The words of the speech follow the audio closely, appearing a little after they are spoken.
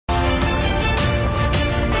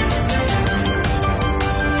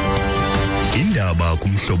Iindaba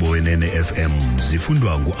kumhlobo wenene FM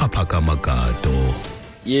zifundwa nguAphaka Magado.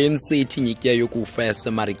 Yase inyhikityha yokufa yase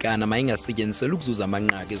Marikana mayingasetyenziselwa ukuzuza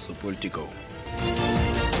amanqaku ezopolitiko.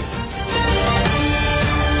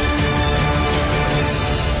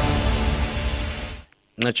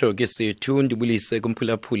 Nacho ke sethu ndibulise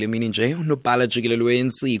kumphulaphula emini nje unobhala jikelelo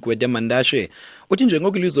we-ANC Gwede Mandashe uthi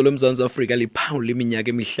njengoko ilizwe loMzantsi Afrika liphawula iminyaka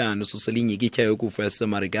emihlanu susela inyhikityha yokufa yase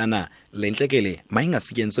Marikana le ntlekele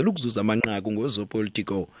mayingasetyenziselwa ukuzuza amanqaku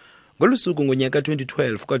ngezopolitiko. Ngolusuku ngonyaka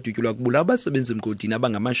 2012 kwadutyulwa kubulawa abasebenzi emgodini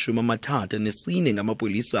abangama-34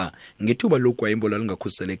 ngamapolisa ngethuba logwayimbo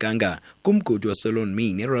lwalungakhuselekanga kumgodi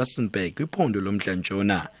waseLonmin eRustenburg kwiphondo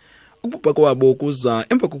lomntla-ntshona. Ukubhubha kwabo kuza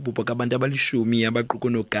emva kokubhubha kwabantu abalishumi abaquka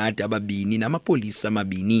oonogada ababini namapolisa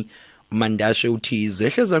amabini. Mandashe uthi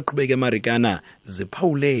zehle zaqhubeka eMarikana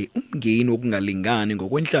ziphawule umngeni wokungalingani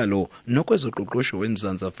ngokwentlalo nokwezoqoqosho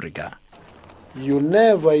weMzantsi Afrika. You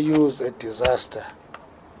never use a disaster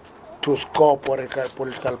to score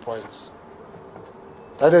political points.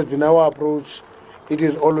 That has been our approach. It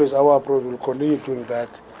is always our approach. We'll continue doing that.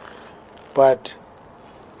 But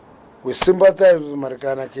we sympathize with the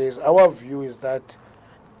Marikana case. Our view is that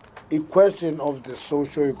a question of the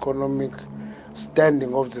socio-economic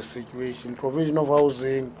standing of the situation, provision of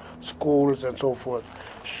housing, schools and so forth,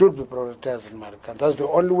 should be prioritized in Marikana. That's the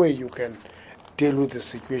only way you can deal with the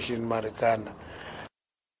situation in Marikana.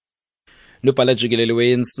 Nobhala jikelelo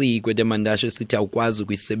we-ANC Gwede Mandashe sithi awukwazi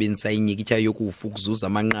ukuyisebenzisa inyhikityha yokufa ukuzuza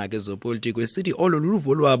amanqaku ezopolitiko esithi olo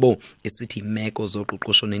luluvo lwabo esithi imeko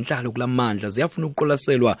zoqoqosho nentlalo kula mandla ziyafuna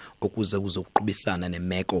ukuqolaselwa ukuze kuzokuqubisana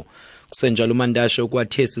nemeko. Kusenjalo uMandashe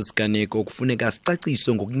ukwathe siganeko kufuneka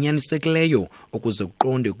sicaciswe ngokunyanisekileyo ukuze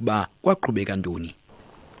kuqonde ukuba kwaqhubeka ntoni.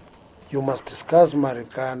 You must discuss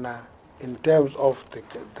Marikana in terms of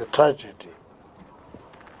the tragedy.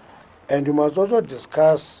 And you must also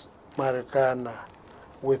discuss Marikana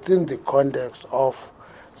within the context of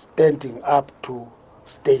standing up to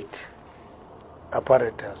state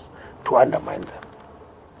apparatus to undermine them.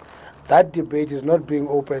 That debate is not being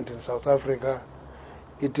opened in South Africa.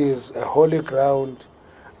 It is a holy ground.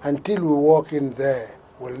 Until we walk in there,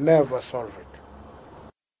 we'll never solve it.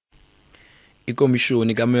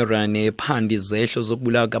 Ikomishoni kaMerane ephanda izehlo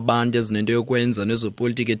zokubulawa kwabantu ezinento yokwenza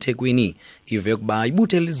nezopolitiko eThekwini ive kuba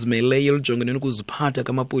ibuthe elizimeleyo elijongene nokuziphatha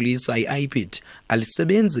kwamapolisa ithi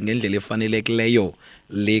alisebenzi ngendlela efanelekileyo.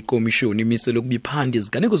 Le komishoni imisele ukuba iphanda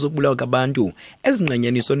iziganeko zokubulawa kwabantu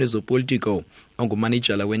ezinqanyaniswa nezopolitiko.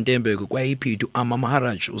 Ongumanejala wentembeko kwa-ithi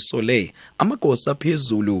uMaharaj usole amagosa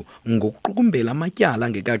aphezulu ngokuqukumbela amatyala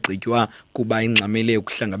angekagqitywa kuba ingxamele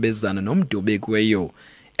ukuhlangabezana nomdobekiweyo.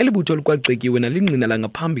 Elibutho likwagxekiwe nalingqina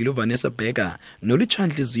langaphambili uVanessa Becker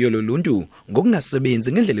nolutshantliziyo loluntu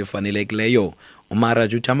ngokungasebenzi ngendlela efanelekileyo.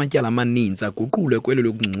 uMaharaj uthi amatyala amaninzi aguqulwe kwelo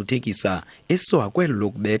lokungcungcuthekisa esowa kwelo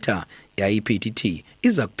lokubetha. ithi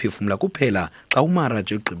iza kuphefumla kuphela xa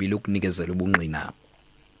uMaharaj egqibile ukunikezela ubungqina.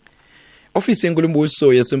 Ofisi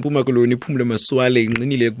yenkulumbuso yaseMpuma Koloni iPhumlo Masualle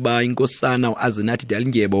inqinile ukuba inkosana uAzenathi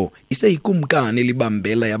Dalindyebo iseyikumkani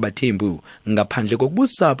elibambela yabathembu ngaphandle kokuba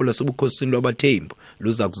usapho lwasebukhosini lwabathembu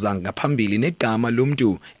luza kuzanga ngaphambili negama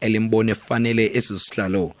lomntu elimbone efanele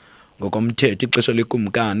esisihlalo. Ngokomthetho ixesha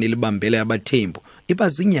lekumkani elibambela yabathembu iba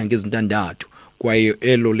zinyanga ezintandathu kwaye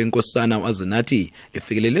elo lenkosana uAzenathi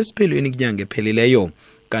efikelele esiphelweni kunyanga epheleleyo.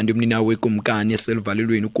 Kanti umninawe wekumkani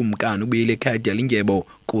eselivalelweni ukumkani ubuyele ekhaya Dalindyebo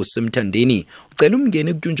kusemthandeni ucela umngeni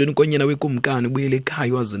ekutyunjweni konyana wekumkani ubuyele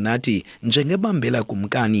ekhaya uAzenathi njengebambela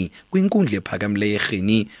kumkani kwinkundla ephakamileyo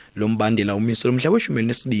eRhini. Lo mbandela umiswe mhla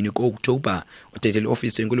we-12 ku-Okthobha. Uthethele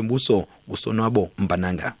ofisi yenkulumbuso uSonwabo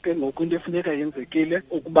Mbananga. Ngoku into efuneka yenzekile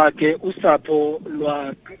ukuba ke usapho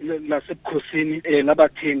lasebukhosini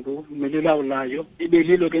labathembu melilawulayo ibe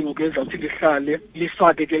lilo ke ngoku ezawuthi lihlale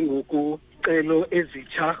lifake ke ngoku celo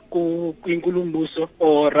ezitsha kwinkulumbuso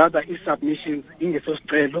or rather i-submissions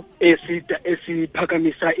ingesosicelo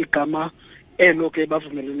esiphakamisa igama elo ke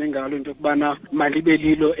bavumelene ngalo into yokubana malibe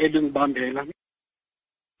lilo elingubambela.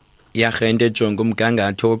 Yarhente jonga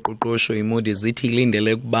umgangatho woqoqosho imodi zithi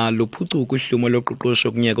ilindele ukuba luphucuke uhlumo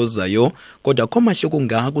loqoqosho kunyaka ozayo kodwa akho mahluko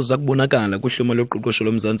ngako uza kubonakala kuhlumo loqoqosho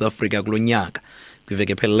loMzantsi Afrika kulo nyaka.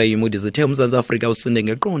 Kwiveke pheleyo imodi zithe uMzantsi Afrika usinde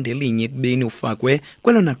ngeqondo elinye ekubeni ufakwe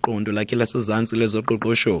kwelona qondo lakhe lasezantsi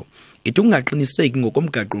lezoqoqosho. Ithi ungaqiniseki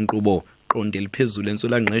ngokomgaqo-nkqubo iqondo eliphezulu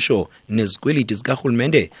lentswela-ngqesho nezikweliti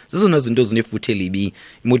zikarhulumente zezona zinto zinefuthe libi.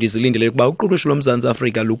 Imodisi ilindele ukuba uqoqosho lomzantsi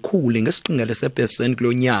Afrika lukhule ngesiqingatha se-percent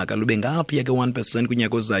kulo nyaka lube ngaphaya ke-1%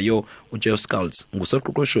 kunyaka ozayo. uJeff Skulls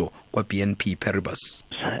ngusoqoqosho kwa-BNP Paribas.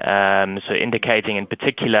 So indicating in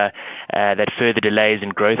particular that further delays in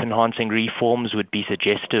growth-enhancing reforms would be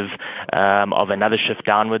suggestive of another shift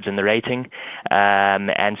downwards in the rating.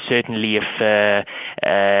 And certainly if the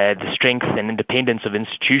strength and independence of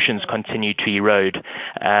institutions continue to erode,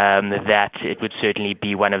 that it would certainly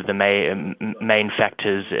be one of the main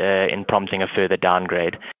factors in prompting a further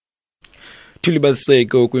downgrade.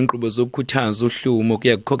 Thulibaseko kwinkqubo zokukhuthaza uhlumo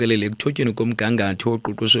kuyakukhokelela ekuthotyweni komgangatho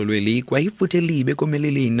woqoqosho lweli kwayifuthe elibi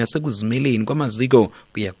ekomeleleni nasekuzimeleni kwamaziko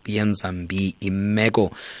kuyenza mbi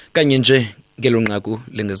imeko. Kanye nje ngelo nqaku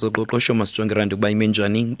lengezoqoqosho masijonge irandi ukuba ime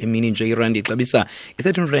njani. Emini nje irandi ixabisa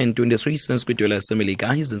i-13.23 kwidola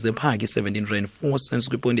yasemelika, izinze phaki i-17.04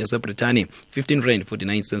 kwipondi yaseBritani,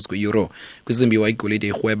 15.49 kwi-euro. Kwizimbiwa igolide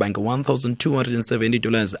irhweba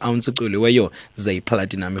nge-$1,270 ounce icoliweyo, ze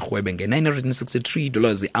iplatinum irhwebe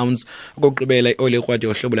nge-$963 ounce. Okokugqibela ioil erhwati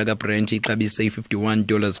yohlobo lakaBrent ixabise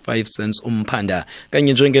 $51.05 umphanda.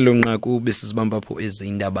 Kanye nje ngelo nqaku besizibambapho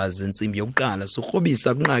ezindaba zentsimbi yokuqala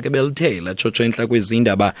sikrobisa kunqake belithela tshotsho entla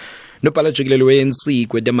kwezindaba. Nobhala jikelele we-ANC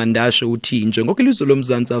Gwede Mandashe uthi njengoko ilizwe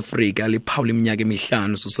lomzantsi Afrika liphawula iminyaka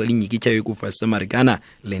emihlanu susela inyhikityha yokufa yaseMarikana,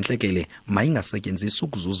 le ntlekele mayingasetyenziswa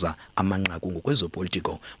ukuzuza amanqaku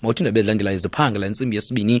ngokwezopolitiko. Mawuthi ndabedlandela iziphanga la ntsimbi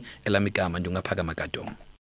yesibini, elami igama ndingaphakama Kadom.